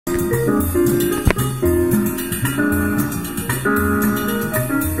You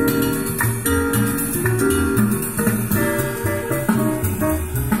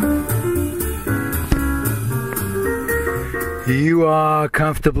are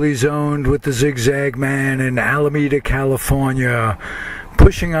comfortably zoned with the Zigzag Man in Alameda, California,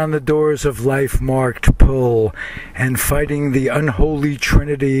 pushing on the doors of life marked pull and fighting the unholy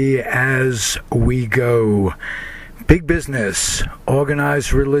trinity as we go. Big business,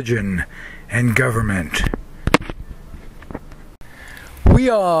 organized religion, and government. We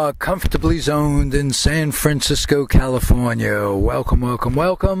are comfortably zoned in San Francisco, California. Welcome, welcome,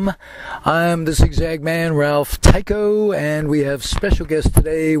 welcome. I'm the Zigzag Man, Ralph Tyko, and we have special guests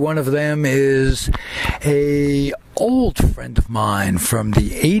today. One of them is a old friend of mine from the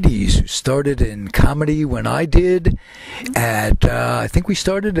 80s who started in comedy when I did at, I think we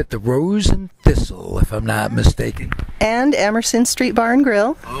started at the Rose and Thistle, if I'm not mistaken. And Emerson Street Bar and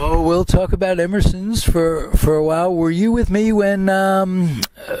Grill. Oh, we'll talk about Emerson's for a while. Were you with me when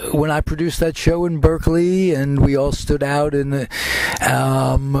I produced that show in Berkeley and we all stood out in the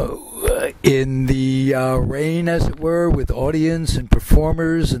rain, as it were, with audience and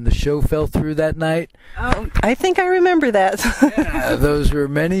performers, and the show fell through that night? Oh, I think I remember that. Yeah, those were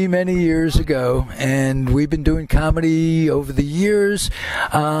many, many years ago, and we've been doing comedy over the years.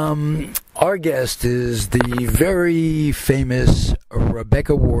 Our guest is the very famous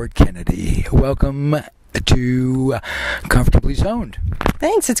Rebecca Ward Kennedy. Welcome to Comfortably Zoned.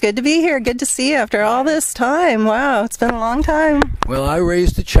 Thanks. It's good to be here. Good to see you after all this time. Wow, it's been a long time. Well, I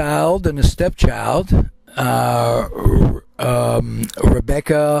raised a child and a stepchild.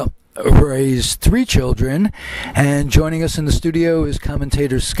 Rebecca raised 3 children, and joining us in the studio is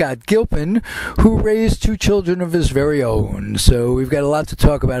commentator Scott Gilpin, who raised 2 children of his very own. So we've got a lot to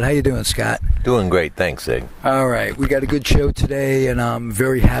talk about. How you doing, Scott? Doing great, thanks, Zig. All right, we got a good show today, and I'm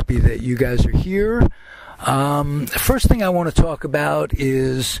very happy that you guys are here. First thing I want to talk about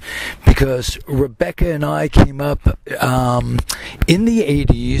is, because Rebecca and I came up in the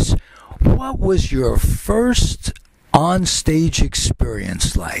 80s, what was your first on-stage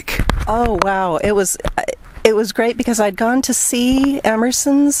experience like? Oh, wow. It was great because I'd gone to see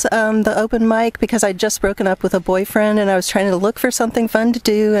Emerson's, the open mic, because I'd just broken up with a boyfriend and I was trying to look for something fun to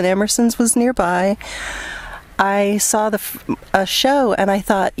do, and Emerson's was nearby. I saw a show and I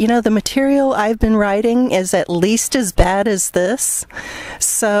thought, you know, the material I've been writing is at least as bad as this.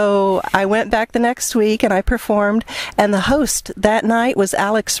 So I went back the next week and I performed, and the host that night was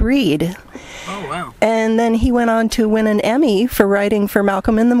Alex Reed. Oh, wow. And then he went on to win an Emmy for writing for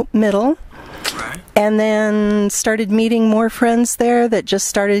Malcolm in the Middle. Right. And then started meeting more friends there that just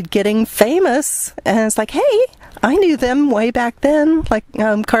started getting famous. And it's like, hey, I knew them way back then, like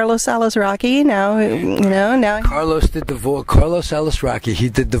Carlos Alazraqui. Now, you know, now Carlos did the voice. Carlos Alazraqui. He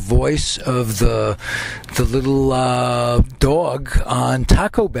did the voice of the little dog on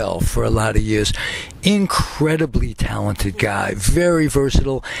Taco Bell for a lot of years. Incredibly talented guy, very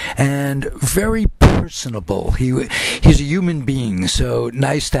versatile and very personable. He's a human being, so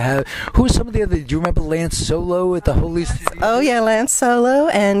nice to have. Who are some of the other? Do you remember Lance Solo at the Holy City? Oh yeah, Lance Solo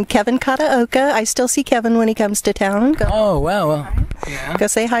and Kevin Kataoka. I still see Kevin when he comes to town. Oh wow, well, yeah. Go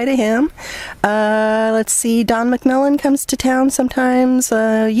say hi to him. Let's see, Don McMillan comes to town sometimes.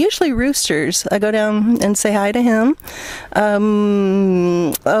 Usually Roosters. I go down and say hi to him.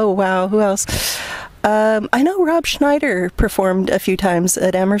 Oh wow, who else? I know Rob Schneider performed a few times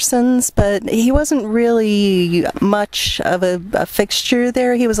at Emerson's, but he wasn't really much of a fixture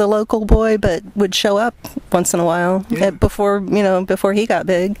there. He was a local boy, but would show up once in a while, before he got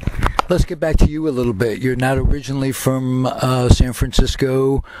big. Let's get back to you a little bit. You're not originally from San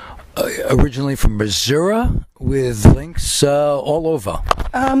Francisco, originally from Missouri, with links all over.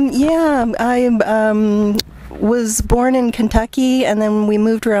 Yeah, I was born in Kentucky, and then we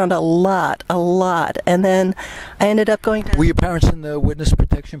moved around a lot, and then I ended up going to... Were your parents in the witness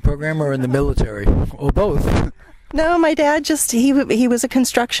protection program or in the military, or both? No, my dad he was a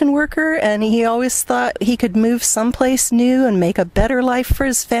construction worker, and he always thought he could move someplace new and make a better life for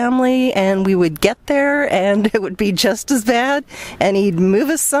his family, and we would get there and it would be just as bad, and he'd move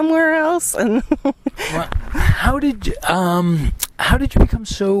us somewhere else. And well, how did you become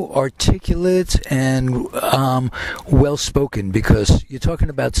so articulate and well-spoken? Because you're talking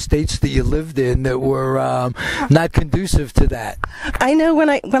about states that you lived in that were not conducive to that. I know when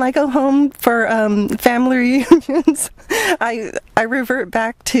I go home for family reunions, I revert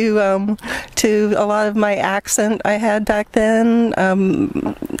back to a lot of my accent I had back then.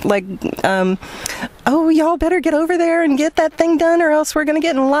 Oh, y'all better get over there and get that thing done, or else we're going to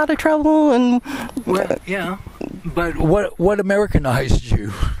get in a lot of trouble. And well, yeah. But what Americanized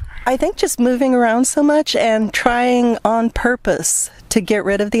you? I think just moving around so much and trying on purpose to get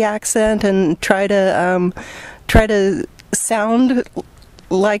rid of the accent and try to sound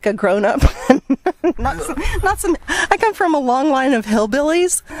like a grown-up. not some. I come from a long line of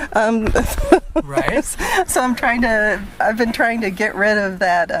hillbillies, right? So I've been trying to get rid of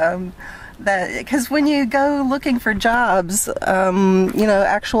that. That because when you go looking for jobs,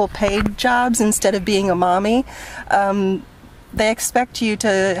 actual paid jobs instead of being a mommy, they expect you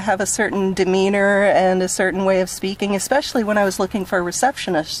to have a certain demeanor and a certain way of speaking, especially when I was looking for a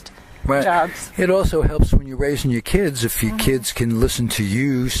receptionist jobs. It also helps when you're raising your kids, if your kids can listen to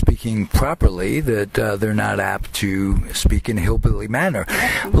you speaking properly, that they're not apt to speak in a hillbilly manner.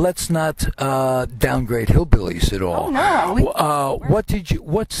 Let's not downgrade hillbillies at all. Oh, no.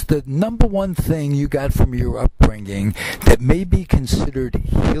 What's the number one thing you got from your upbringing that may be considered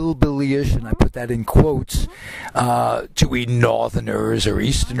hillbillyish, and I put that in quotes, to we Northerners or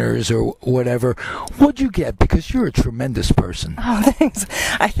Easterners or whatever? What'd you get? Because you're a tremendous person. Oh, thanks.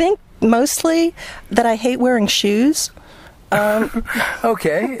 I think mostly that I hate wearing shoes.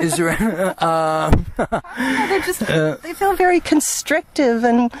 Okay, is there? They feel very constrictive,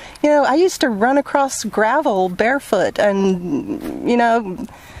 and I used to run across gravel barefoot, and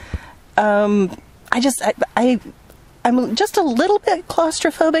I'm just a little bit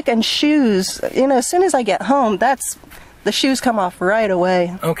claustrophobic, and shoes. As soon as I get home, the shoes come off right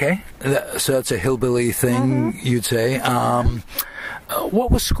away. Okay, so that's a hillbilly thing, you'd say.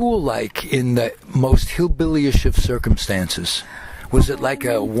 What was school like in the most hillbillyish of circumstances? Was it like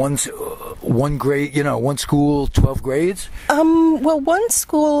a one grade, one school, 12 grades? Well, one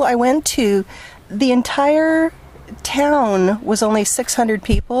school I went to, the entire town was only 600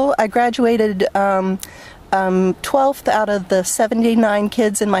 people. I graduated 12th out of the 79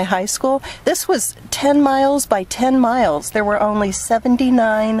 kids in my high school. This was 10 miles by 10 miles. There were only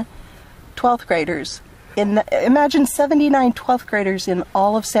 79 12th graders. Imagine 79 12th graders in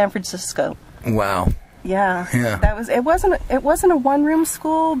all of San Francisco. Wow. Yeah. It wasn't a one-room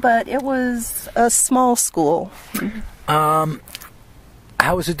school, but it was a small school. How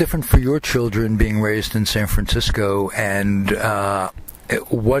is it different for your children being raised in San Francisco, and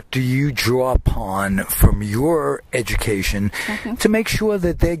what do you draw upon from your education to make sure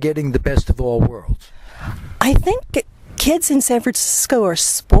that they're getting the best of all worlds? I think kids in San Francisco are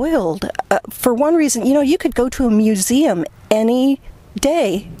spoiled for one reason. You could go to a museum any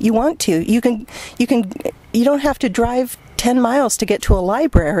day you want to. You don't have to drive 10 miles to get to a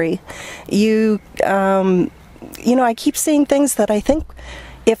library. I keep seeing things that I think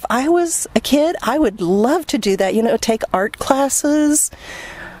if I was a kid, I would love to do that. Take art classes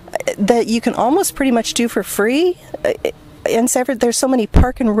that you can almost pretty much do for free. In Sanford, there's so many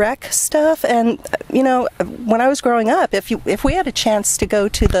park and rec stuff, and when I was growing up, if we had a chance to go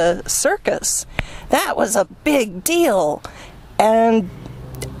to the circus, that was a big deal. And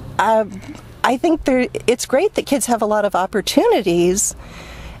I think it's great that kids have a lot of opportunities.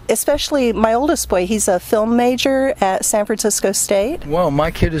 Especially my oldest boy, he's a film major at San Francisco State. Well, my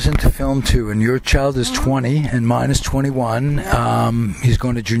kid is into film too, and your child is 20, and mine is 21. He's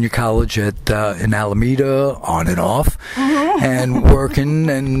going to junior college in Alameda, on and off, and working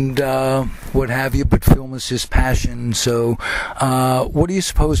and what have you. But film is his passion. So, what do you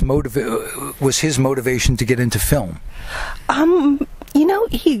suppose was his motivation to get into film?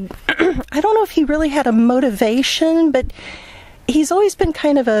 He I don't know if he really had a motivation, but he's always been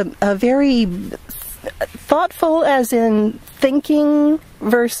kind of a very thoughtful, as in thinking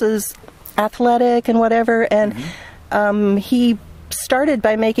versus athletic and whatever. And he started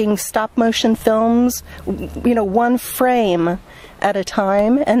by making stop motion films, one frame at a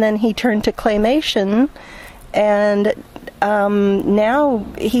time, and then he turned to claymation, and now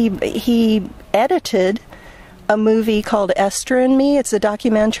he edited a movie called Esther and Me. It's a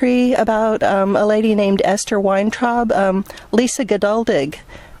documentary about a lady named Esther Weintraub, Lisa Geduldig.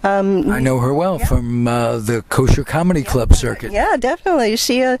 I know her well from the Kosher Comedy Club circuit. Yeah, definitely.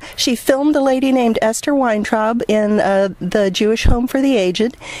 She filmed a lady named Esther Weintraub in the Jewish Home for the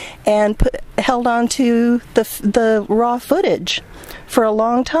Aged, and held on to the raw footage for a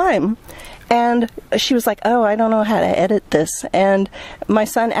long time. And she was like, oh, I don't know how to edit this. And my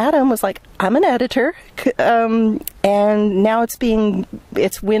son Adam was like, I'm an editor. And now it's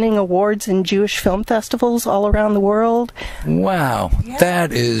winning awards in Jewish film festivals all around the world. Wow. Yeah.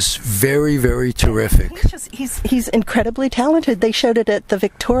 That is very, very terrific. He's incredibly talented. They showed it at the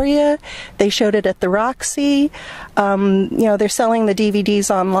Victoria. They showed it at the Roxy. They're selling the DVDs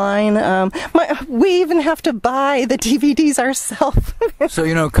online. We even have to buy the DVDs ourselves.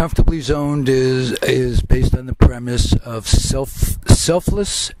 So, Comfortably Zoned is based on the premise of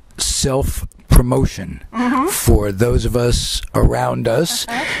selfless self-promotion for those of us around us,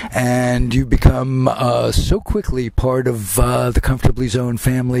 and you become so quickly part of the Comfortably Zoned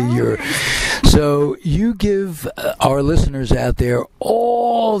family. So you give our listeners out there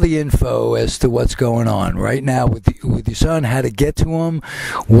all the info as to what's going on right now with your son, how to get to him,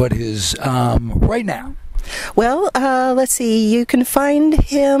 what his right now. Well, let's see. You can find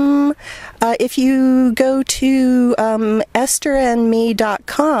him if you go to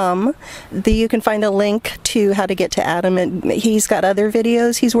estherandme.com. You can find a link to how to get to Adam, and he's got other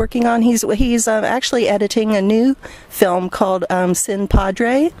videos he's working on. He's actually editing a new film called Sin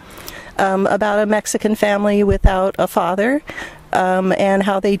Padre, about a Mexican family without a father. And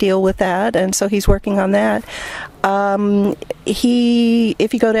how they deal with that, and so he's working on that.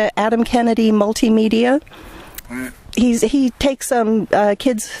 If you go to Adam Kennedy Multimedia, he takes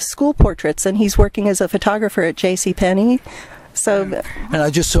kids' school portraits, and he's working as a photographer at JCPenney. So, and I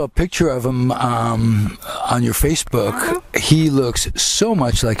just saw a picture of him on your Facebook. He looks so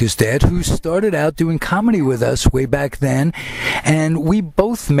much like his dad, who started out doing comedy with us way back then, and we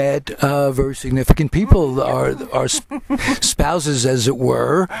both met very significant people, our spouses, as it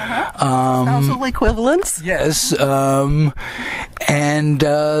were. Spousal equivalents. Yes, and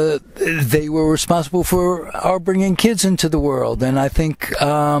they were responsible for our bringing kids into the world, and I think.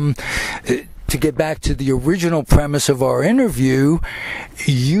 To get back to the original premise of our interview,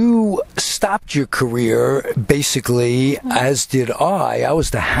 you stopped your career, basically, as did I. I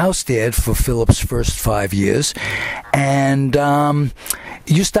was the house dad for Philip's first 5 years, and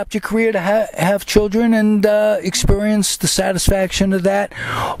you stopped your career to have children and experience the satisfaction of that.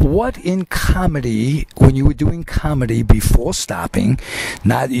 What in comedy, when you were doing comedy before stopping,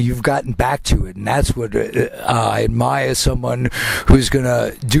 now you've gotten back to it, and that's what I admire, someone who's going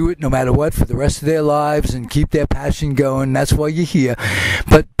to do it no matter what for the rest of their lives and keep their passion going. That's why you're here.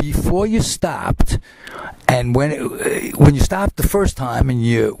 But before you stopped, and when you stopped the first time and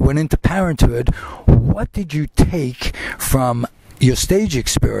you went into parenthood, what did you take from your stage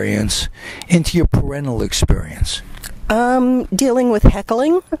experience into your parental experience? Dealing with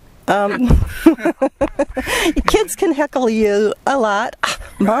heckling. Kids can heckle you a lot.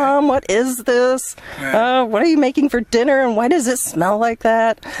 Mom, what is this? What are you making for dinner, and why does it smell like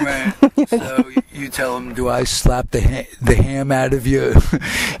that? Right. So you tell them, do I slap the ham out of your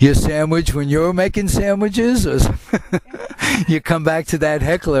sandwich when you're making sandwiches? Or you come back to that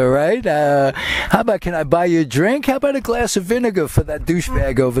heckler, right? How about, can I buy you a drink? How about a glass of vinegar for that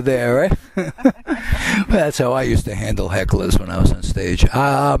douchebag over there, right? Well, that's how I used to handle hecklers when I was on stage.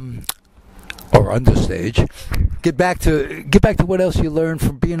 Or understage. Get back to what else you learned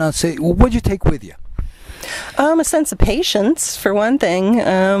from being on stage. Well, what'd you take with you? A sense of patience, for one thing.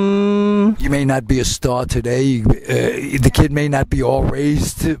 You may not be a star today. The kid may not be all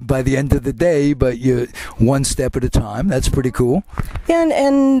raised by the end of the day, but you're one step at a time. That's pretty cool.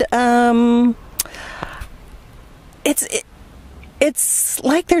 And it's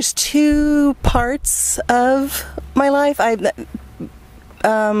like there's two parts of my life.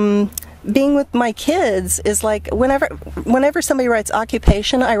 Being with my kids is like whenever somebody writes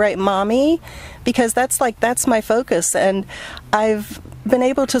occupation, I write mommy, because that's my focus, and I've been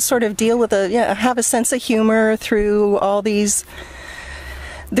able to sort of deal with have a sense of humor through all these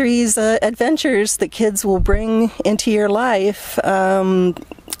adventures that kids will bring into your life. My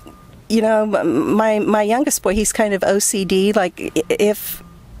youngest boy, he's kind of OCD. Like, if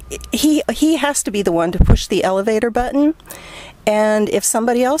he has to be the one to push the elevator button. And if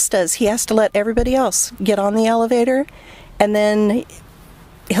somebody else does, he has to let everybody else get on the elevator, and then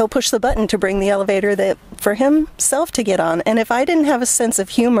he'll push the button to bring the elevator for himself to get on. And if I didn't have a sense of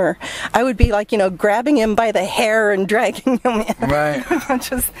humor, I would be like, grabbing him by the hair and dragging him in. Right.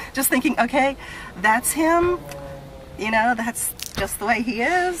 just thinking, okay, that's him. That's just the way he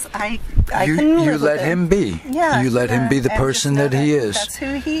is. You let him be. Yeah. You let him be the person that he is. That's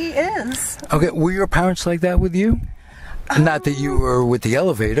who he is. Okay. Were your parents like that with you? Not that you were with the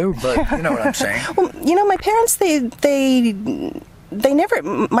elevator, but you know what I'm saying. Well, my parents, they never,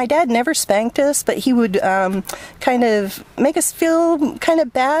 my dad never spanked us, but he would kind of make us feel kind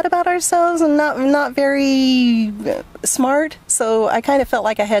of bad about ourselves and not very smart. So I kind of felt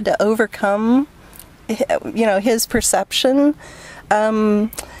like I had to overcome, his perception.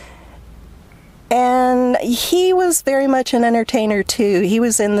 And he was very much an entertainer too. He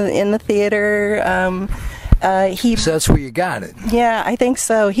was in the theater. So that's where you got it. Yeah, I think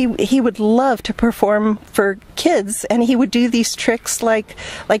so. He would love to perform for kids, and he would do these tricks like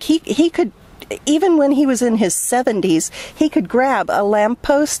he could, even when he was in his 70s, he could grab a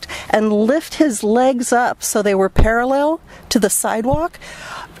lamppost and lift his legs up so they were parallel to the sidewalk.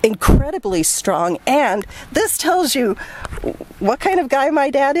 incredibly strong. And this tells you what kind of guy my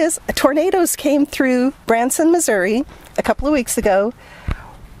dad is. Tornadoes came through Branson, Missouri a couple of weeks ago,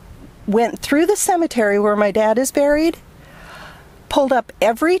 went through the cemetery where my dad is buried, pulled up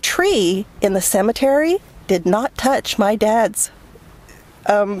every tree in the cemetery, did not touch my dad's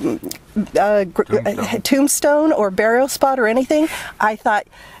tombstone or burial spot or anything. I thought,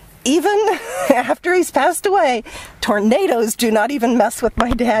 even after he's passed away, tornadoes do not even mess with my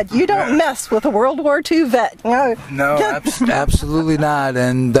dad. You don't mess with a World War II vet. No, absolutely not.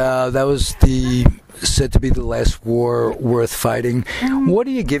 And that was said to be the last war worth fighting. What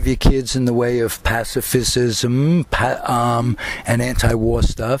do you give your kids in the way of pacifism and anti-war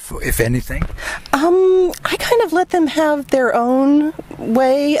stuff, if anything? I kind of let them have their own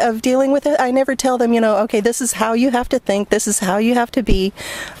way of dealing with it. I never tell them, okay, this is how you have to think, this is how you have to be.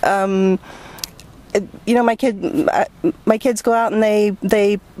 My kids go out and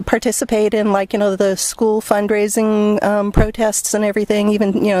they participate in, like, the school fundraising protests and everything,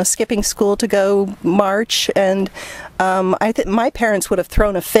 even, skipping school to go march. And I think my parents would have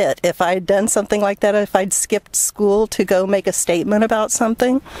thrown a fit if I'd done something like that, if I'd skipped school to go make a statement about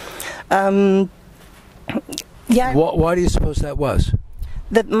something. Yeah. Why do you suppose that was?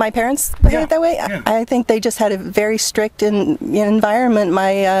 That my parents behaved that way? Yeah. I think they just had a very strict environment.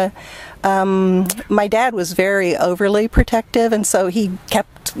 My dad was very overly protective, and so he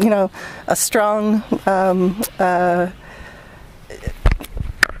kept, a strong,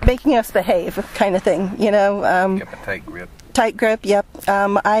 making us behave kind of thing, Kept a tight grip. Tight grip, yep.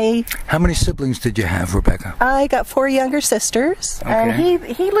 How many siblings did you have, Rebecca? I got 4 younger sisters, okay. And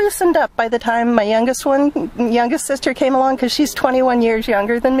he loosened up by the time my youngest sister came along, because she's 21 years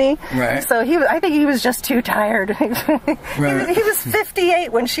younger than me. Right. So I think he was just too tired. Right. He was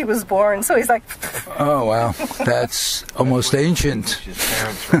 58 when she was born, so he's like... Oh, wow. That's almost ancient. His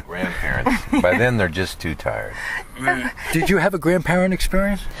parents or grandparents. By then, they're just too tired. Did you have a grandparent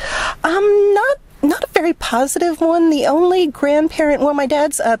experience? Not a very positive one. The only grandparent, well, my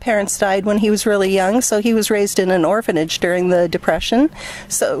dad's parents died when he was really young, so he was raised in an orphanage during the Depression.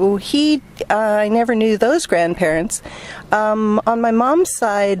 So I never knew those grandparents. On my mom's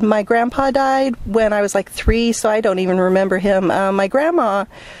side, my grandpa died when I was like 3, so I don't even remember him. My grandma,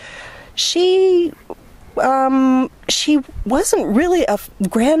 she wasn't really a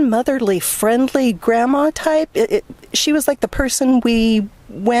grandmotherly, friendly grandma type. She was like the person we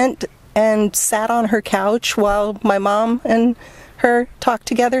went and sat on her couch while my mom and her talked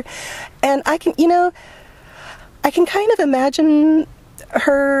together. And I can kind of imagine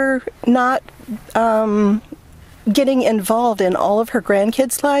her not getting involved in all of her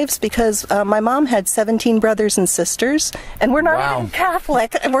grandkids' lives, because my mom had 17 brothers and sisters, and we're not even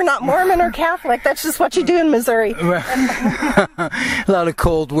Catholic, and we're not Mormon or Catholic. That's just what you do in Missouri. A lot of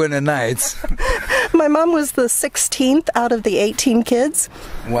cold winter nights. My mom was the 16th out of the 18 kids.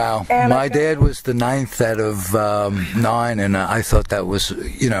 Wow. And my dad was the 9th out of 9, and I thought that was,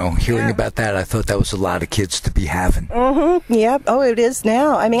 hearing about that, I thought that was a lot of kids to be having. Mm-hmm. Yep. Oh, it is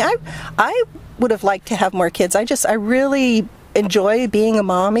now. I mean, I would have liked to have more kids. I really enjoy being a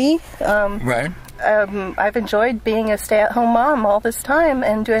mommy. Right. I've enjoyed being a stay-at-home mom all this time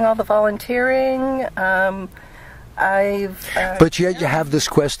and doing all the volunteering. But yet you have this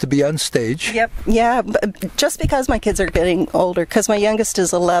quest to be on stage. Yep. Yeah. Just because my kids are getting older, because my youngest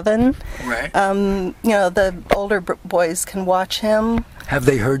is 11. Right. The older boys can watch him. Have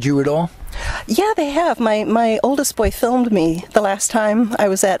they heard you at all? Yeah, they have. My oldest boy filmed me the last time I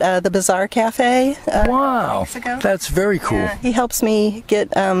was at the Bazaar Cafe. Wow. Weeks ago. That's very cool. Yeah, he helps me get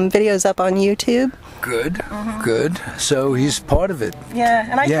videos up on YouTube. Good. Mm-hmm. Good. So he's part of it. Yeah,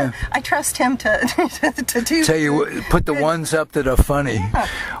 and I trust him to do. Tell you what, put the ones up that are funny. Yeah.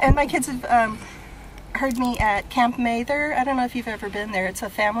 And my kids have heard me at Camp Mather. I don't know if you've ever been there. It's a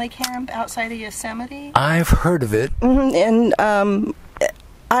family camp outside of Yosemite. I've heard of it. Mm-hmm. And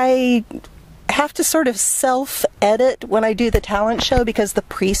I have to sort of self-edit when I do the talent show, because the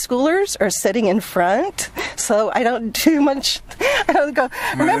preschoolers are sitting in front, so I don't do much. I don't go,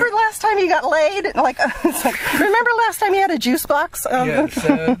 remember last time you got laid? It's like, remember last time you had a juice box? Yes,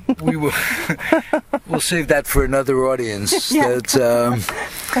 we'll save that for another audience. Yeah.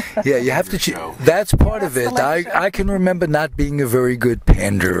 You have to. That's part of it. I can remember not being a very good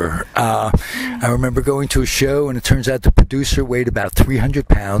panderer. I remember going to a show, and it turns out the producer weighed about 300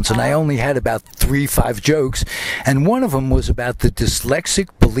 pounds, and I only had about 3-5 jokes, and one of them was about the dyslexic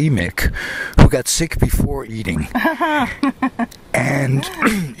bulimic who got sick before eating. And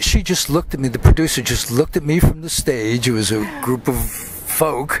she just looked at me, the producer just looked at me from the stage. It was a group of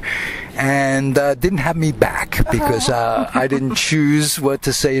folk, and didn't have me back because I didn't choose what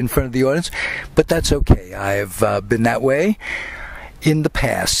to say in front of the audience. But that's okay. I've been that way in the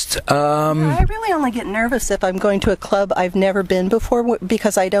past. I really only get nervous if I'm going to a club I've never been before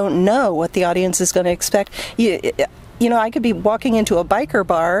because I don't know what the audience is going to expect. You know, I could be walking into a biker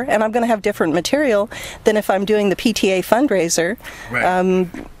bar and I'm going to have different material than if I'm doing the PTA fundraiser. Right.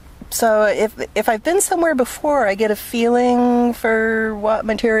 So if I've been somewhere before, I get a feeling for what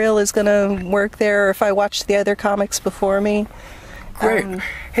material is going to work there, or if I watched the other comics before me. Great.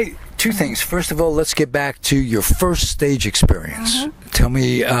 Hey, two things. First of all, let's get back to your first stage experience. Tell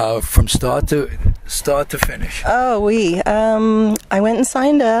me from start to finish. Oh, I went and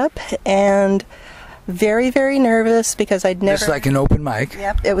signed up, and very, very nervous because I'd never... Just like an open mic?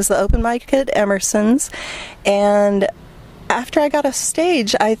 Yep, it was the open mic at Emerson's, and after I got off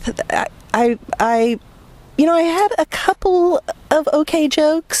stage, I had a couple of okay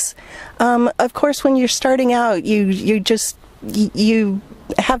jokes. Of course, when you're starting out, you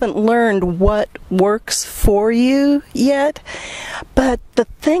haven't learned what works for you yet. But the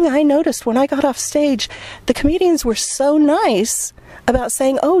thing I noticed when I got off stage, the comedians were so nice about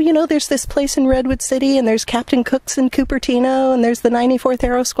saying, oh, you know, there's this place in Redwood City, and there's Captain Cook's in Cupertino, and there's the 94th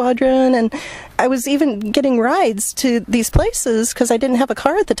Aero Squadron, and I was even getting rides to these places because I didn't have a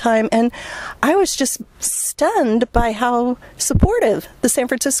car at the time, and I was just stunned by how supportive the San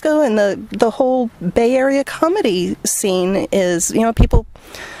Francisco and the whole Bay Area comedy scene is. You know, people,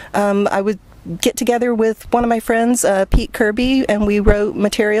 I would get together with one of my friends, Pete Kirby, and we wrote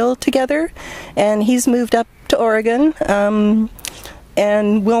material together, and he's moved up to Oregon,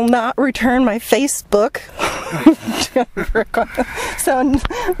 and will not return my Facebook. So, nah,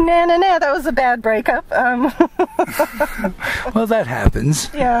 that was a bad breakup. Well, that happens.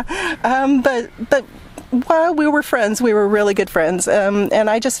 Yeah, but while we were friends, we were really good friends, and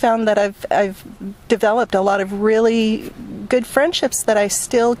I just found that I've developed a lot of really good friendships that I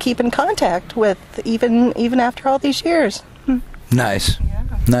still keep in contact with, even after all these years. Nice. Yeah.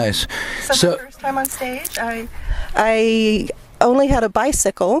 Nice. So the first time on stage, I only had a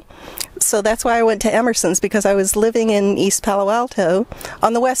bicycle, so that's why I went to Emerson's, because I was living in East Palo Alto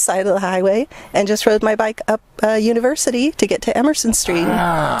on the west side of the highway and just rode my bike up University to get to Emerson Street.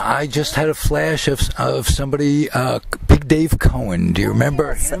 I just had a flash of somebody, Big Dave Cohen. Do you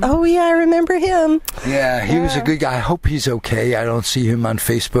remember him? Oh, yeah, I remember him. Yeah, he was a good guy. I hope he's okay. I don't see him on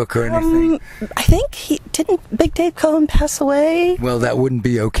Facebook or anything. I think didn't Big Dave Cohen pass away? Well, that wouldn't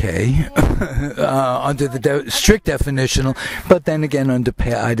be okay under the strict definition. But then again, I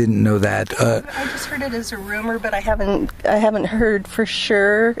didn't know that. I just heard it as a rumor, but I haven't heard for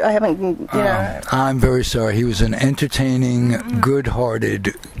sure. I haven't, I'm very sorry. He was an entertaining,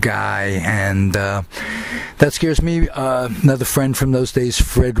 good-hearted guy, and that scares me. Another friend from those days,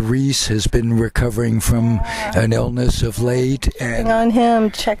 Fred Reese, has been recovering from an illness of late. And on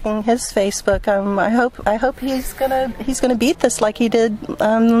him, checking his Facebook. I hope he's gonna beat this like he did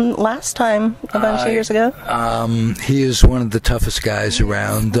last time a bunch of years ago. He is one of the toughest guys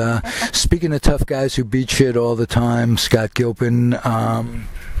around. Speaking of tough guys who beat shit all the time, Scott Gilpin.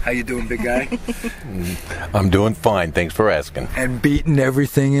 How you doing, big guy? I'm doing fine. Thanks for asking. And beating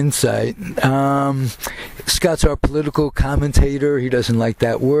everything in sight. Scott's our political commentator. He doesn't like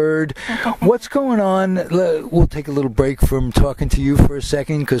that word. What's going on? We'll take a little break from talking to you for a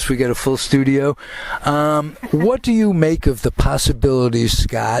second because we got a full studio. What do you make of the possibilities,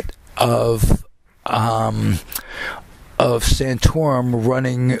 Scott, of Santorum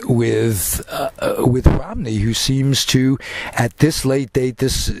running with Romney, who seems to, at this late date,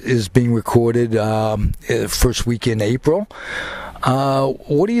 this is being recorded first week in April.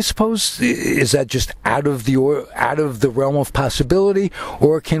 What do you suppose? Is that just out of the realm of possibility,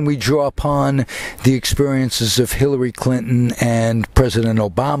 or can we draw upon the experiences of Hillary Clinton and President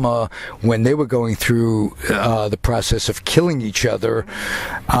Obama when they were going through the process of killing each other,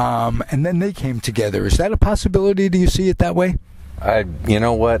 and then they came together? Is that a possibility? Do you see it that way? You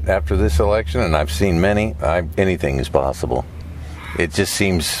know what? After this election, and I've seen many, anything is possible. It just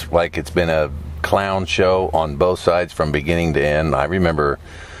seems like it's been a clown show on both sides from beginning to end. I remember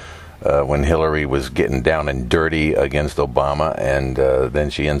when Hillary was getting down and dirty against Obama, and then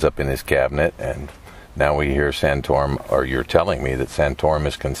she ends up in his cabinet, and now we hear Santorum, or you're telling me that Santorum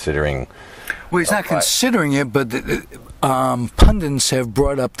is considering... Well, he's not considering it, but pundits have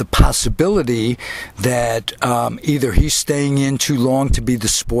brought up the possibility that either he's staying in too long to be the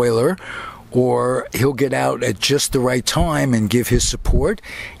spoiler, or he'll get out at just the right time and give his support,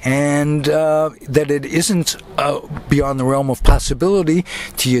 and that it isn't beyond the realm of possibility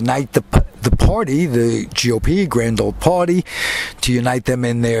to unite the party, the GOP, Grand Old Party, to unite them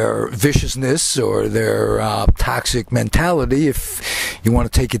in their viciousness or their toxic mentality, if you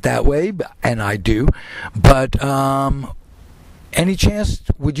want to take it that way, and I do. But any chance,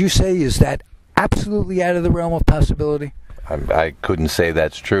 would you say, is that absolutely out of the realm of possibility? I couldn't say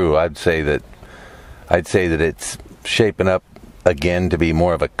that's true. I'd say that it's shaping up again to be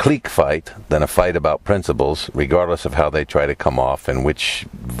more of a clique fight than a fight about principles, regardless of how they try to come off and which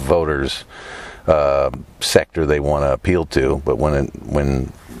voters sector they want to appeal to. But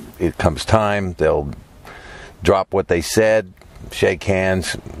when it comes time, they'll drop what they said, shake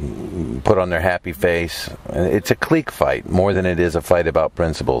hands, put on their happy face. It's a clique fight more than it is a fight about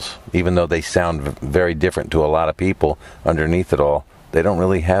principles. Even though they sound very different to a lot of people, underneath it all, they don't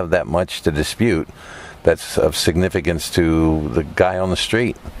really have that much to dispute that's of significance to the guy on the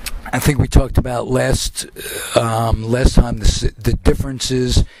street. I think we talked about last time the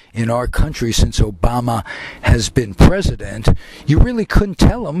differences in our country since Obama has been president. You really couldn't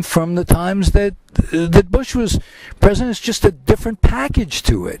tell them from the times that Bush was president. It's just a different package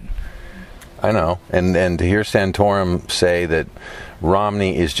to it. I know, and to hear Santorum say that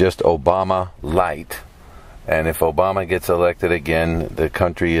Romney is just Obama light, and if Obama gets elected again, the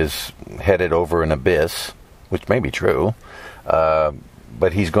country is headed over an abyss, which may be true.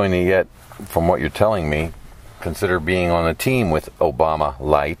 But he's going to yet, from what you're telling me, consider being on a team with Obama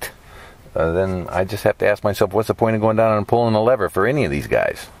light. Then I just have to ask myself, what's the point of going down and pulling a lever for any of these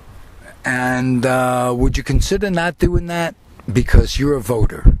guys? And would you consider not doing that because you're a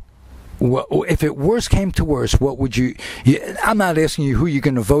voter? If it worst came to worst, what would you... I'm not asking you who you're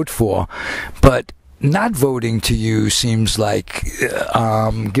going to vote for, but not voting to you seems like,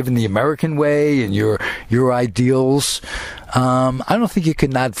 given the American way and your ideals, I don't think you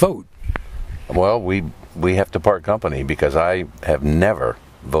could not vote. Well, we have to part company because I have never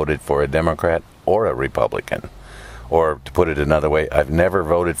voted for a Democrat or a Republican. Or, to put it another way, I've never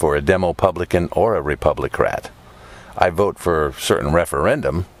voted for a Demopublican or a Republicrat. I vote for certain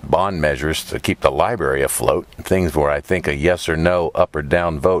referendum, bond measures to keep the library afloat, things where I think a yes or no, up or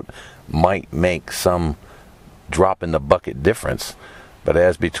down vote might make some drop in the bucket difference. But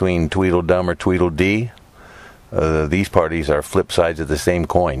as between Tweedledum or Tweedledee, these parties are flip sides of the same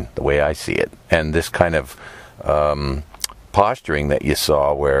coin, the way I see it. And this kind of posturing that you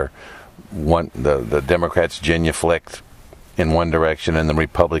saw where the Democrats genuflect in one direction and the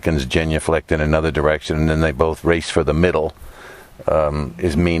Republicans genuflect in another direction, and then they both race for the middle,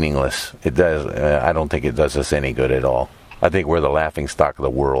 is meaningless. I don't think it does us any good at all. I think we're the laughingstock of the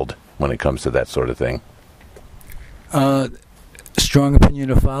world when it comes to that sort of thing. Strong opinion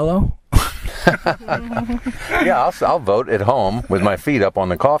to follow? Yeah, I'll vote at home with my feet up on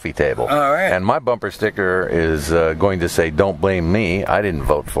the coffee table. All right. And my bumper sticker is going to say, "Don't blame me. I didn't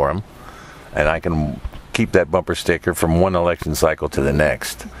vote for him." And I can keep that bumper sticker from one election cycle to the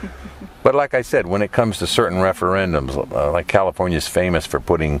next. But like I said, when it comes to certain referendums, like California's famous for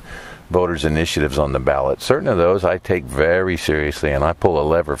putting voters' initiatives on the ballot, certain of those I take very seriously, and I pull a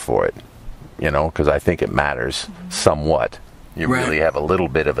lever for it, because I think it matters somewhat. You really have a little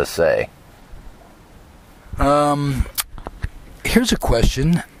bit of a say. Here's a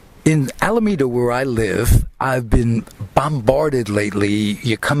question. In Alameda, where I live, I've been bombarded lately.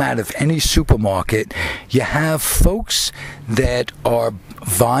 You come out of any supermarket, you have folks that are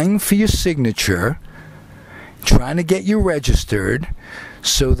vying for your signature, trying to get you registered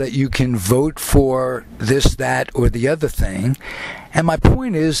so that you can vote for this, that, or the other thing. And my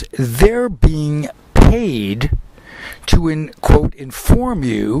point is, they're being paid to, quote, inform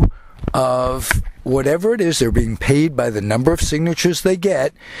you of whatever it is. They're being paid by the number of signatures they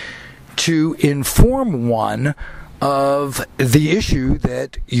get to inform one of the issue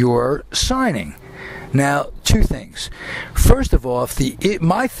that you're signing. Now, two things. First of all,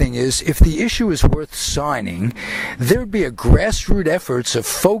 my thing is, if the issue is worth signing, there'd be a grassroots efforts of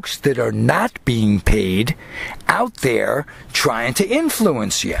folks that are not being paid out there trying to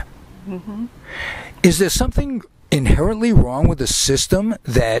influence you. Mm-hmm. Is there something inherently wrong with a system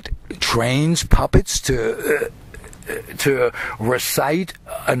that trains puppets to recite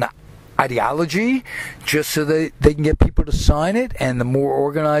an ideology just so that they can get people to sign it, and the more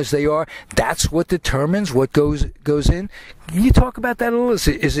organized they are, that's what determines what goes in? Can you talk about that a little?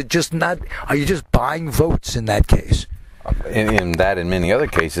 Is it just not, are you just buying votes in that case? In that and many other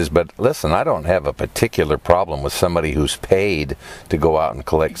cases, but listen, I don't have a particular problem with somebody who's paid to go out and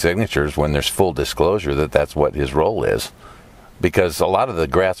collect signatures when there's full disclosure that that's what his role is. Because a lot of the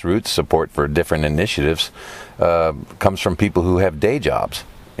grassroots support for different initiatives comes from people who have day jobs,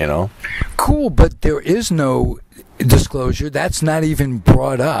 Cool, but there is no disclosure. That's not even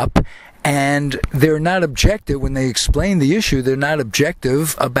brought up. And they're not objective when they explain the issue. They're not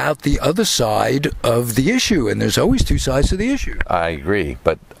objective about the other side of the issue, and there's always two sides to the issue. I agree,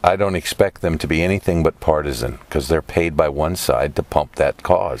 but I don't expect them to be anything but partisan, because they're paid by one side to pump that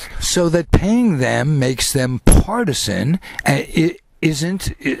cause. So that paying them makes them partisan, and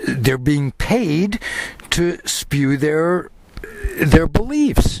they're being paid to spew their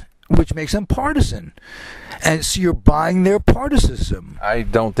beliefs, which makes them partisan. And so you're buying their partisanship. I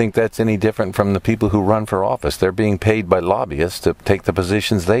don't think that's any different from the people who run for office. They're being paid by lobbyists to take the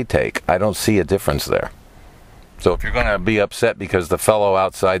positions they take. I don't see a difference there. So if you're going to be upset because the fellow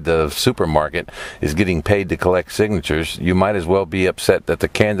outside the supermarket is getting paid to collect signatures, you might as well be upset that the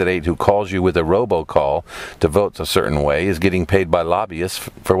candidate who calls you with a robocall to vote a certain way is getting paid by lobbyists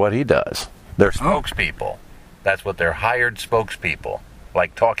for what he does. They're spokespeople. That's what they're hired spokespeople.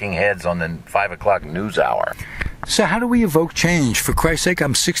 Like talking heads on the 5 o'clock news hour. So how do we evoke change? For Christ's sake,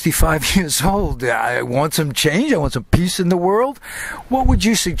 I'm 65 years old. I want some change. I want some peace in the world. What would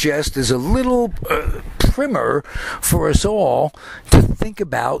you suggest as a little primer for us all to think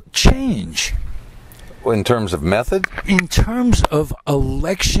about change? In terms of method? In terms of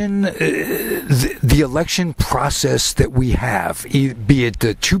election, the election process that we have, be it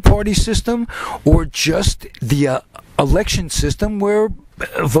the two-party system or just the election system where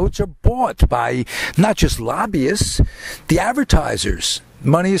votes are bought by not just lobbyists, the advertisers.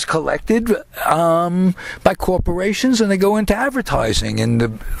 Money is collected by corporations and they go into advertising, and the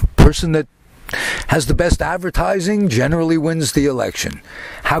person that has the best advertising generally wins the election.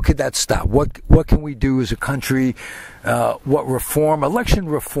 How could that stop? What can we do as a country? What reform? Election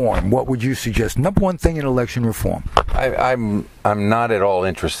reform. What would you suggest? Number one thing in election reform. I'm not at all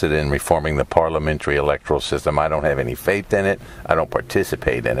interested in reforming the parliamentary electoral system. I don't have any faith in it. I don't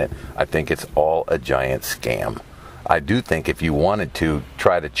participate in it. I think it's all a giant scam. I do think if you wanted to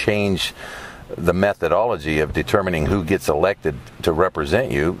try to change the methodology of determining who gets elected to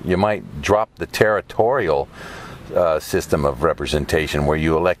represent you, you might drop the territorial system of representation where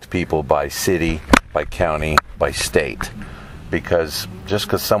you elect people by city, by county, by state. Because just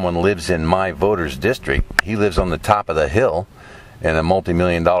because someone lives in my voter's district, he lives on the top of the hill in a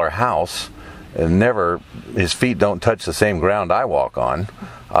multi-million-dollar house, and his feet don't touch the same ground I walk on.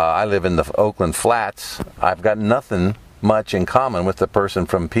 I live in the Oakland Flats. I've got nothing much in common with the person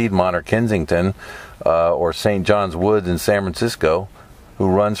from Piedmont or Kensington or St. John's Woods in San Francisco who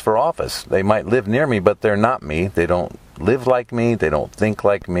runs for office. They might live near me, but they're not me. They don't live like me. They don't think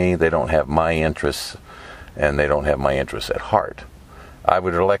like me. They don't have my interests, and they don't have my interests at heart. I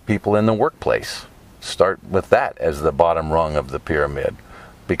would elect people in the workplace. Start with that as the bottom rung of the pyramid.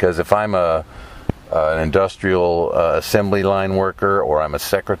 Because if I'm an industrial assembly line worker, or I'm a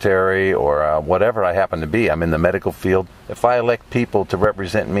secretary, or whatever I happen to be, I'm in the medical field, if I elect people to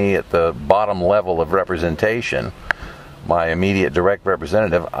represent me at the bottom level of representation, my immediate direct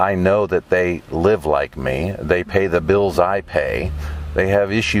representative, I know that they live like me, they pay the bills I pay, they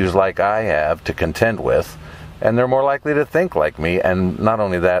have issues like I have to contend with, and they're more likely to think like me. And not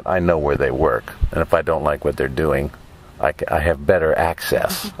only that, I know where they work, and if I don't like what they're doing, I have better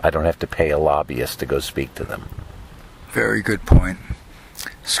access. I don't have to pay a lobbyist to go speak to them. Very good point.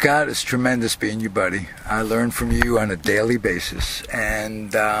 Scott, it's tremendous being you, buddy. I learn from you on a daily basis.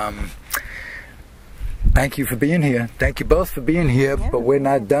 And thank you for being here. Thank you both for being here, but we're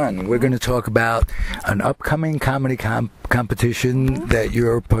not done. We're going to talk about an upcoming comedy competition that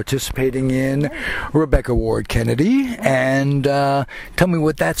you're participating in, Rebecca Ward Kennedy, and tell me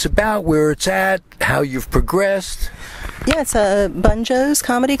what that's about, where it's at, how you've progressed. Yeah, it's a Bunjo's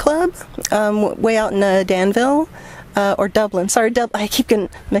Comedy Club, way out in Danville. Or Dublin. Sorry, I keep getting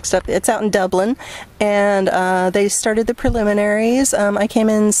mixed up. It's out in Dublin, and they started the preliminaries. I came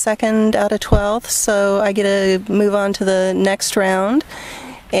in second out of 12th, so I get to move on to the next round,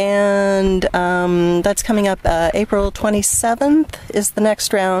 and that's coming up April 27th is the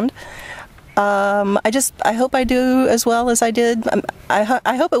next round. I hope I do as well as I did. I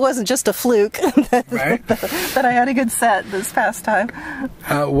hope it wasn't just a fluke right? that I had a good set this past time.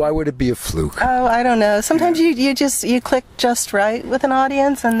 Why would it be a fluke? Oh, I don't know. Sometimes you click just right with an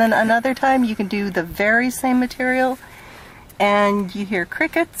audience, and then another time you can do the very same material and you hear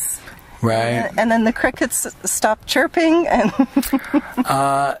crickets. Right. And then the crickets stop chirping. And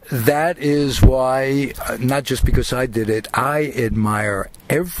that is why, not just because I did it, I admire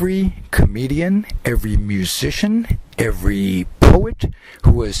every comedian, every musician, every poet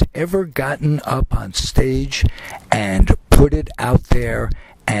who has ever gotten up on stage and put it out there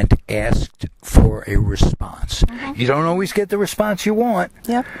and asked for a response. You don't always get the response you want.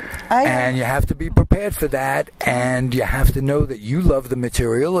 Yep. And you have to be prepared for that, and you have to know that you love the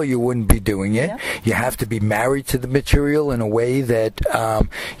material or you wouldn't be doing it. Yep. You have to be married to the material in a way that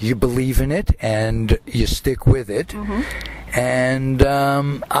you believe in it and you stick with it. And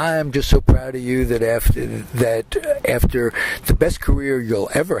I'm just so proud of you that after the best career you'll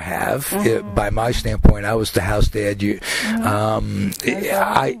ever have, by my standpoint, I was the house dad.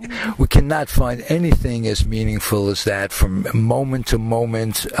 We cannot find anything as meaningful as that, from moment to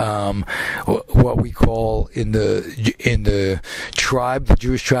moment. What we call in the tribe, the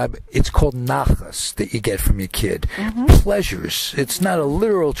Jewish tribe, it's called nachas that you get from your kid. Pleasures. It's not a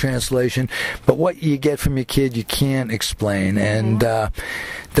literal translation, but what you get from your kid you can't explain. And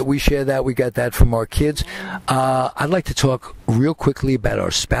that we share that, we got that from our kids. I'd like to talk real quickly about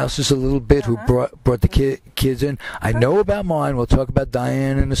our spouses a little bit, who brought the kids in. I know about mine. We'll talk about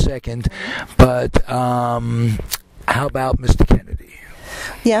Diane in a second. But how about Mr. Kennedy?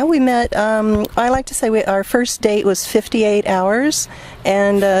 Yeah, we met, I like to say our first date was 58 hours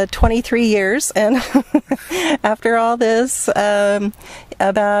and 23 years. And after all this,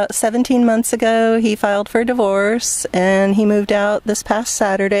 about 17 months ago, he filed for divorce, and he moved out this past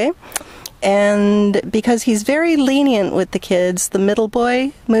Saturday. And because he's very lenient with the kids, the middle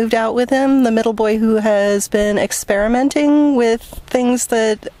boy moved out with him, the middle boy who has been experimenting with things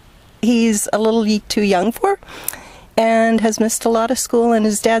that he's a little too young for, and has missed a lot of school, and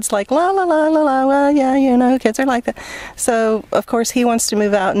his dad's like, la la la la la, well, yeah, you know, kids are like that. So of course he wants to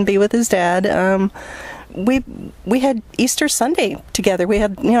move out and be with his dad. We had Easter Sunday together. We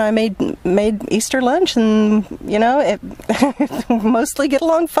had, you know, I made Easter lunch, and you know, it mostly get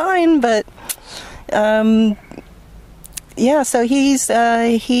along fine. But yeah, so he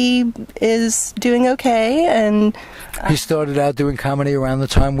is doing okay, and he started out doing comedy around the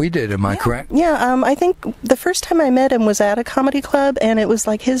time we did. Am I correct? Yeah, I think the first time I met him was at a comedy club, and it was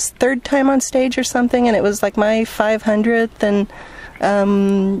like his third time on stage or something, and it was like my 500th, and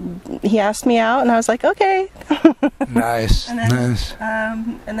he asked me out, and I was like, okay. Nice. Nice.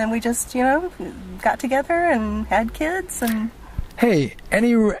 And then we just, you know, got together and had kids. And hey,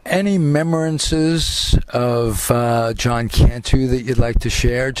 any remembrances of John Cantu that you'd like to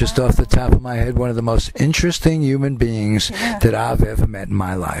share? Just off the top of my head, one of the most interesting human beings that I've ever met in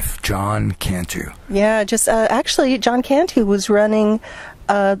my life, John Cantu. Yeah, just actually, John Cantu was running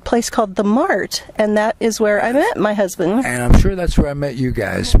a place called The Mart, and that is where I met my husband. And I'm sure that's where I met you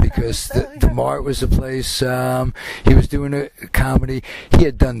guys, because the Mart was a place, he was doing a comedy. He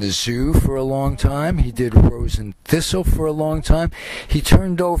had done the Zoo for a long time. He did Rose and Thistle for a long time. He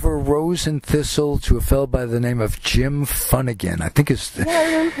turned over Rose and Thistle to a fellow by the name of Jim Funnigan. I think it's... Yeah, I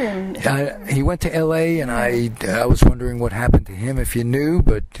remember him. He went to L.A., and I was wondering what happened to him, if you knew,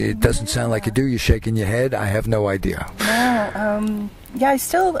 but it doesn't sound like you do. You're shaking your head. I have no idea. Yeah,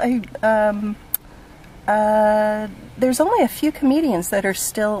 there's only a few comedians that are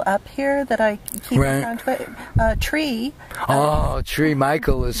still up here that I keep in contact with. Tree. Tree.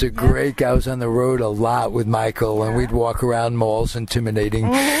 Michael is a great guy. I was on the road a lot with Michael, and we'd walk around malls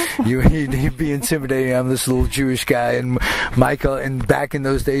intimidating. He'd be intimidating. I'm this little Jewish guy, and Michael, and back in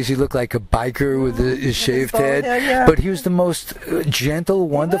those days, he looked like a biker with his shaved head. But he was the most gentle,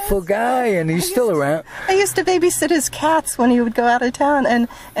 wonderful guy, and he's still around. I used to babysit his cats when he would go out of town,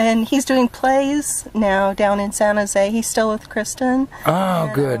 and he's doing plays now down in San Jose. He's still with Kristen. Oh,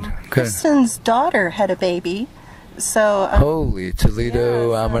 and, good. Kristen's daughter had a baby. So holy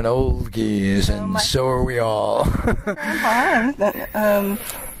Toledo, I'm an old geese, and so are we all.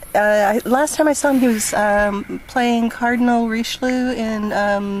 Last time I saw him, he was playing Cardinal Richelieu in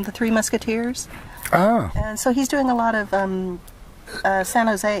The Three Musketeers. Oh. And so he's doing a lot of San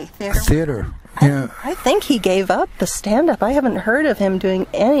Jose theater. Theater, yeah. I think he gave up the stand-up. I haven't heard of him doing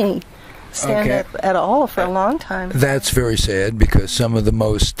any stand-up at all for a long time. That's very sad, because some of the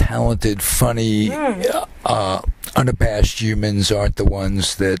most talented, funny, unabashed humans aren't the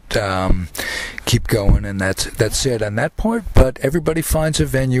ones that keep going, and that's sad on that point. But everybody finds a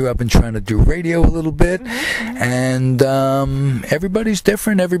venue. I've been trying to do radio a little bit, and everybody's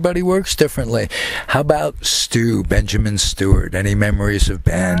different. Everybody works differently. How about Stu, Benjamin Stewart? Any memories of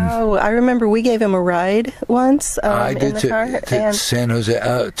Ben? Oh, I remember we gave him a ride once. I did in the car, to San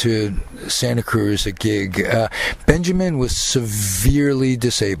Jose, to Santa Cruz, a gig. Benjamin was severely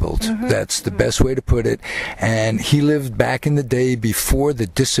disabled. That's the best way to put it. And he lived back in the day before the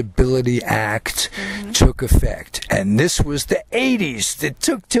Disability Act took effect. And this was the 80s. It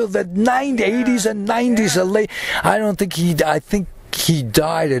took till the 80s and 90s. I think he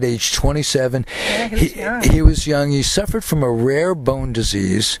died at age 27. Yeah, he was young. He suffered from a rare bone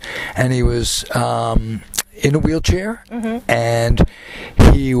disease, and he was in a wheelchair, and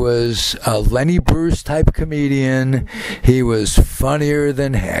he was a Lenny Bruce type comedian. He was funnier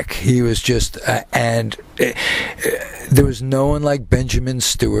than heck. He was just, there was no one like Benjamin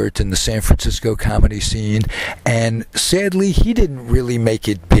Stewart in the San Francisco comedy scene, and sadly, he didn't really make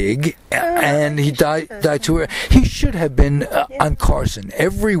it big, and he died too early. He should have been on Carson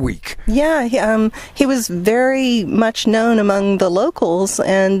every week. Yeah, he was very much known among the locals,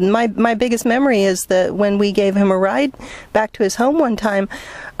 and my biggest memory is that when we gave him a ride back to his home one time,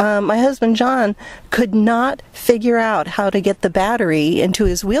 my husband John could not figure out how to get the battery into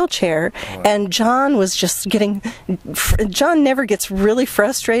his wheelchair, and John was just getting. John never gets really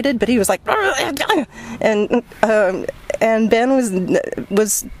frustrated, but he was like, and Ben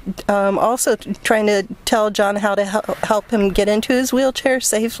was also trying to tell John how to help him get into his wheelchair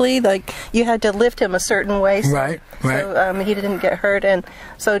safely. Like, you had to lift him a certain way, so he didn't get hurt. And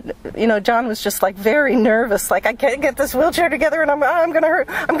so, John was just like very nervous, like, I can't get this wheelchair together, and I'm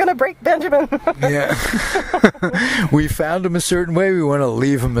gonna break Benjamin. Yeah. We found him a certain way. We want to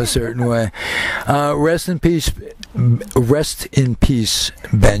leave him a certain way. Rest in peace. Rest in peace,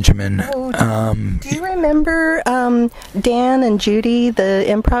 Benjamin. Do you remember Dan and Judy, the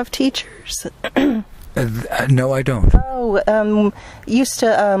improv teachers? No, I don't. Used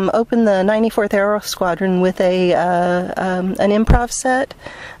to open the 94th Aero Squadron with an improv set.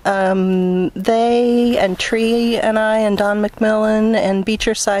 They and Tree and I and Don McMillan and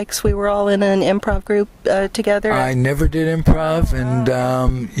Beecher Sykes, we were all in an improv group together. I never did improv,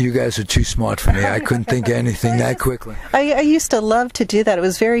 and you guys are too smart for me. I couldn't think of anything that quickly. I used to love to do that. It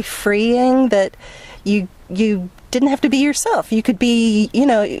was very freeing that you didn't have to be yourself. You could be,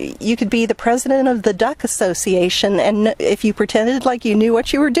 you could be the president of the Duck Association, and if you pretended like you knew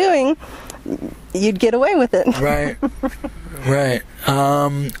what you were doing, you'd get away with it. Right. Right.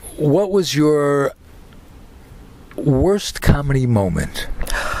 What was your worst comedy moment?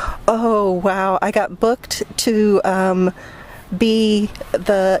 Oh, wow. I got booked to be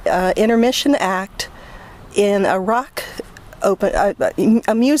the intermission act in a rock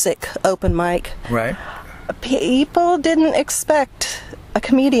a music open mic. Right. People didn't expect a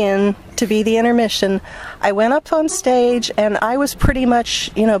comedian to be the intermission. I went up on stage and I was pretty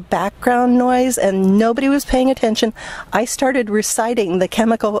much, background noise, and nobody was paying attention. I started reciting the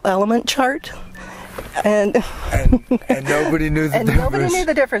chemical element chart. And nobody knew the difference. Nobody knew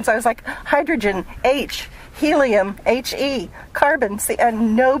the difference. I was like, hydrogen, H, helium, He, carbon, C,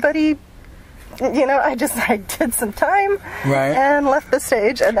 and nobody. I did some time, right, and left the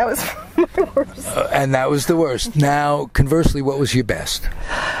stage, and that was my worst. And that was the worst. Now, conversely, what was your best?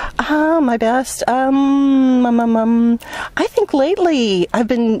 My best. I think lately I've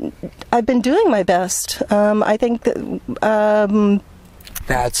been doing my best. I think that.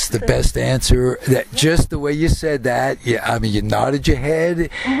 That's the best answer. That just the way you said that. Yeah, you nodded your head,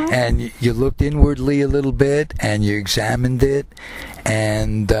 and you looked inwardly a little bit, and you examined it,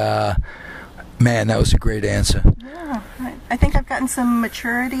 and. Man, that was a great answer. Yeah, I think I've gotten some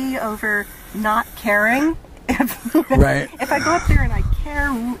maturity over not caring. Right. If I go up there and I care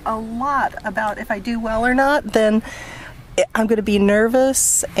a lot about if I do well or not, then I'm going to be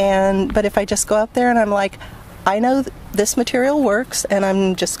nervous. But if I just go up there and I'm like, I know this material works, and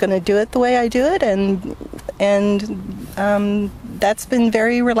I'm just going to do it the way I do it, and that's been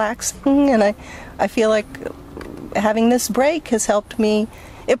very relaxing. And I feel like having this break has helped me.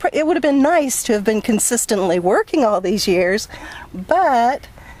 It would have been nice to have been consistently working all these years, but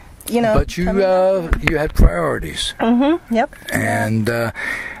But you had priorities. Yep. And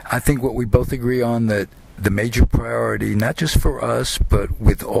I think what we both agree on, that the major priority, not just for us, but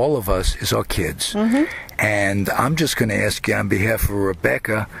with all of us, is our kids. And I'm just going to ask you on behalf of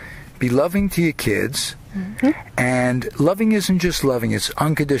Rebecca, be loving to your kids. And loving isn't just loving, it's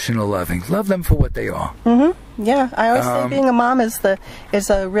unconditional loving. Love them for what they are. Yeah, I always say being a mom is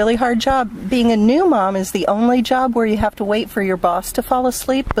a really hard job. Being a new mom is the only job where you have to wait for your boss to fall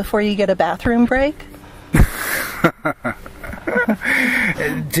asleep before you get a bathroom break.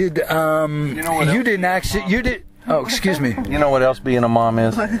 Oh, excuse me. You know what else being a mom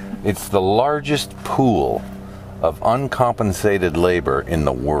is? It's the largest pool of uncompensated labor in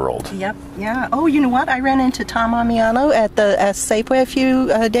the world. Yep, yeah. Oh, you know what? I ran into Tom Amiano at Safeway a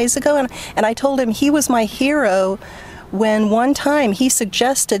few days ago, and I told him he was my hero when one time he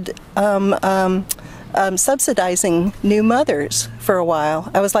suggested subsidizing new mothers for a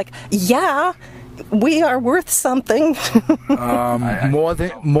while. I was like, yeah, we are worth something. More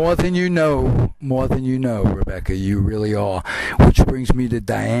than you know, Rebecca. You really are. Which brings me to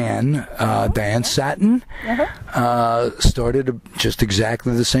Diane. Diane Satin started just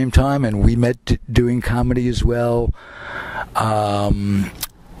exactly the same time, and we met doing comedy as well.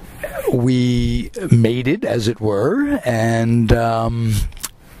 We mated, as it were, and both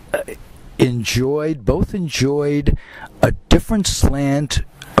enjoyed a different slant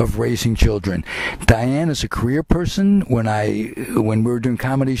of raising children. Diane is a career person. When we were doing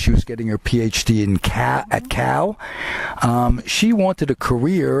comedy, she was getting her PhD at Cal. She wanted a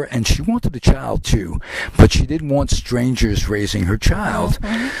career, and she wanted a child too, but she didn't want strangers raising her child.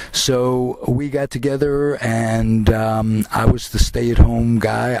 So we got together, and I was the stay-at-home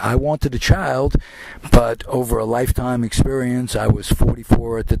guy. I wanted a child, but over a lifetime experience, I was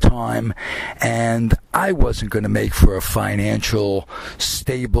 44 at the time, and I wasn't going to make for a financial,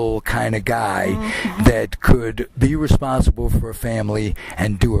 stable kind of guy that could be responsible for a family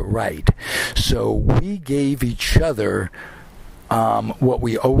and do it right. So we gave each other what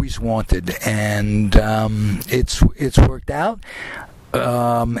we always wanted, and it's worked out.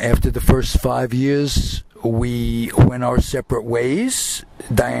 After the first 5 years, we went our separate ways.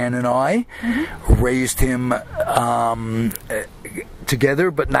 Diane and I raised him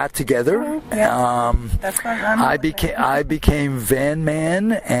together, but not together. That's I became van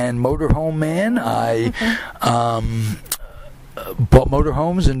man and motorhome man. I bought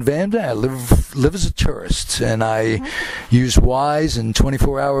motorhomes and van. I live as a tourist, and I use Wise and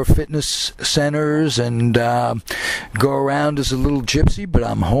 24-hour fitness centers, and go around as a little gypsy. But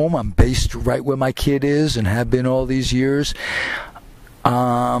I'm home. I'm based right where my kid is, and have been all these years.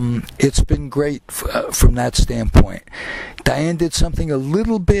 It's been great from that standpoint. Diane did something a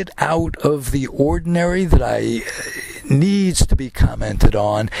little bit out of the ordinary that needs to be commented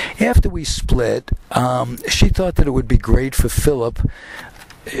on. After we split, she thought that it would be great for Philip.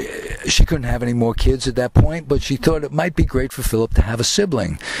 She couldn't have any more kids at that point, but she thought it might be great for Philip to have a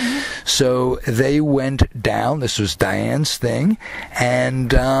sibling. So they went down. This was Diane's thing, and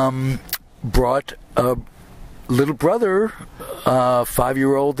brought a little brother,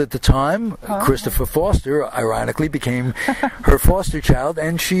 5-year-old at the time, Christopher Foster, ironically became her foster child,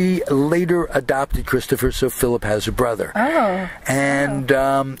 and she later adopted Christopher, so Philip has a brother. And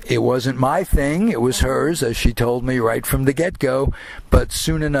it wasn't my thing, it was hers, as she told me right from the get-go, but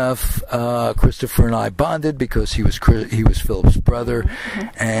soon enough, Christopher and I bonded because he was Philip's brother,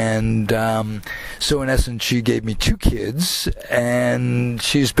 and so in essence, she gave me 2 kids, and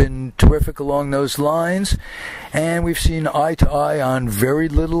she's been terrific along those lines. And we've seen eye to eye on very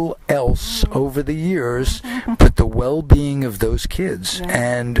little else over the years but the well-being of those kids.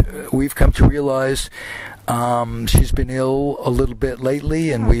 And we've come to realize she's been ill a little bit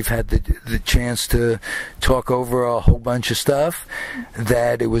lately, and we've had the chance to talk over a whole bunch of stuff,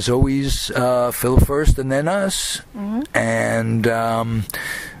 that it was always Phil first and then us. And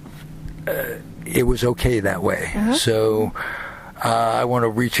it was okay that way. So I want to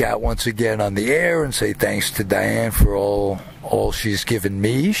reach out once again on the air and say thanks to Diane for all she's given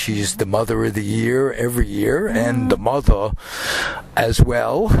me. She's the Mother of the Year every year, and the mother as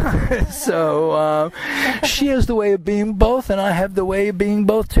well. So she has the way of being both, and I have the way of being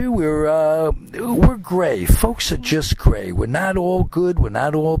both too. We're gray. Folks are just gray. We're not all good. We're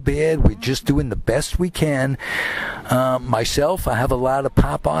not all bad. We're just doing the best we can. Myself, I have a lot of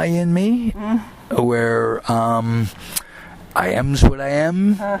Popeye in me, where I am's what I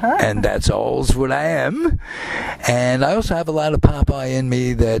am, and that's all's what I am. And I also have a lot of Popeye in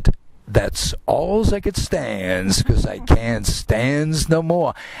me that's all's I could stands, because I can't stands no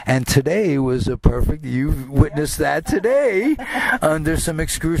more. And today was a perfect, you've witnessed that today, under some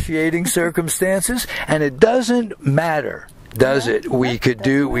excruciating circumstances, and it doesn't matter, does it? We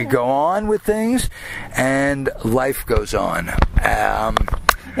go on with things, and life goes on.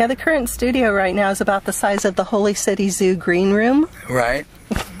 Yeah, the current studio right now is about the size of the Holy City Zoo green room. Right.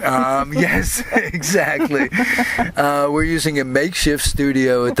 Yes, exactly. We're using a makeshift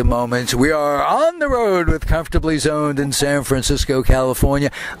studio at the moment. We are on the road with Comfortably Zoned in San Francisco,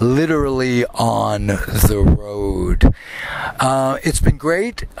 California. Literally on the road. It's been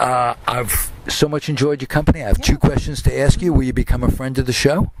great. I've so much enjoyed your company. I have 2 questions to ask you. Will you become a friend of the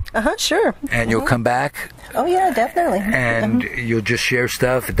show? Sure. And you'll come back? Oh, yeah, definitely. And you'll just share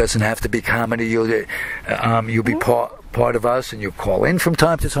stuff. It doesn't have to be comedy. You'll be part of us, and you'll call in from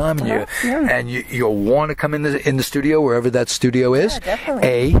time to time, and you'll want to come in the studio, wherever that studio is. Yeah,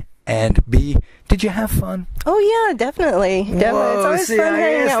 definitely. A, and B, Did you have fun? Oh yeah, definitely. Definitely. It's always fun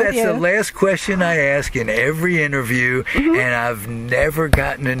hanging out with you. That's the last question I ask in every interview, and I've never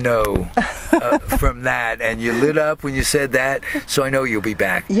gotten a no from that. And you lit up when you said that, so I know you'll be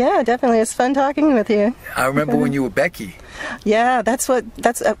back. Yeah, definitely. It's fun talking with you. I remember when you were Becky. Yeah, that's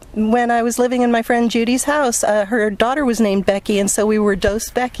when I was living in my friend Judy's house. Her daughter was named Becky, and so we were Dos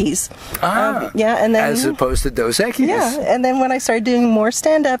Beckys. Yeah, and then as opposed to Dos Equis. Yeah, and then when I started doing more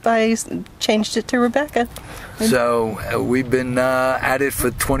stand-up, I changed it to Rebecca. So we've been at it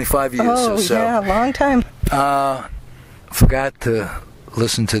for 25 years or so. Yeah, a long time. Forgot to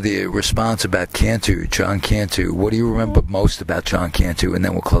listen to the response about Cantu, John Cantu. What do you remember most about John Cantu? And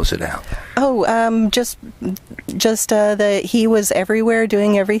then we'll close it out. Oh, just that he was everywhere,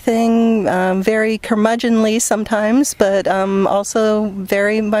 doing everything, very curmudgeonly sometimes, but also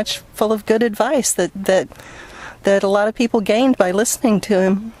very much full of good advice that a lot of people gained by listening to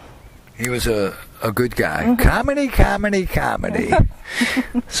him. He was a good guy. Comedy.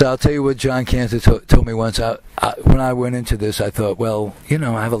 So I'll tell you what John Cantu told me once. When I went into this, I thought, well, I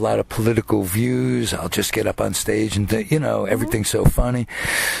have a lot of political views. I'll just get up on stage and, everything's so funny.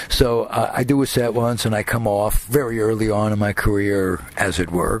 So I do a set once, and I come off very early on in my career, as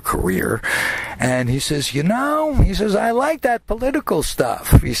it were, and he says, I like that political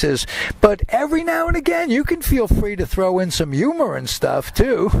stuff. He says, but every now and again, you can feel free to throw in some humor and stuff,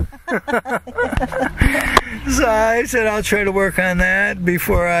 too. So I said, I'll try to work on that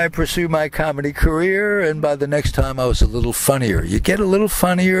before I pursue my comedy career, and by the next time I was a little funnier. You get a little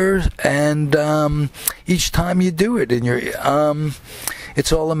funnier, and each time you do it, and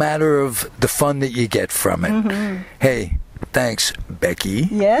it's all a matter of the fun that you get from it. Hey, thanks, Becky.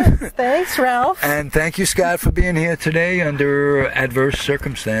 Yes, thanks, Ralph. And thank you, Scott, for being here today under adverse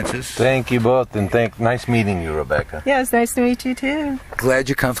circumstances. Thank you both, and nice meeting you, Rebecca. Yeah, it's nice to meet you, too. Glad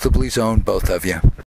you're comfortably zoned, both of you.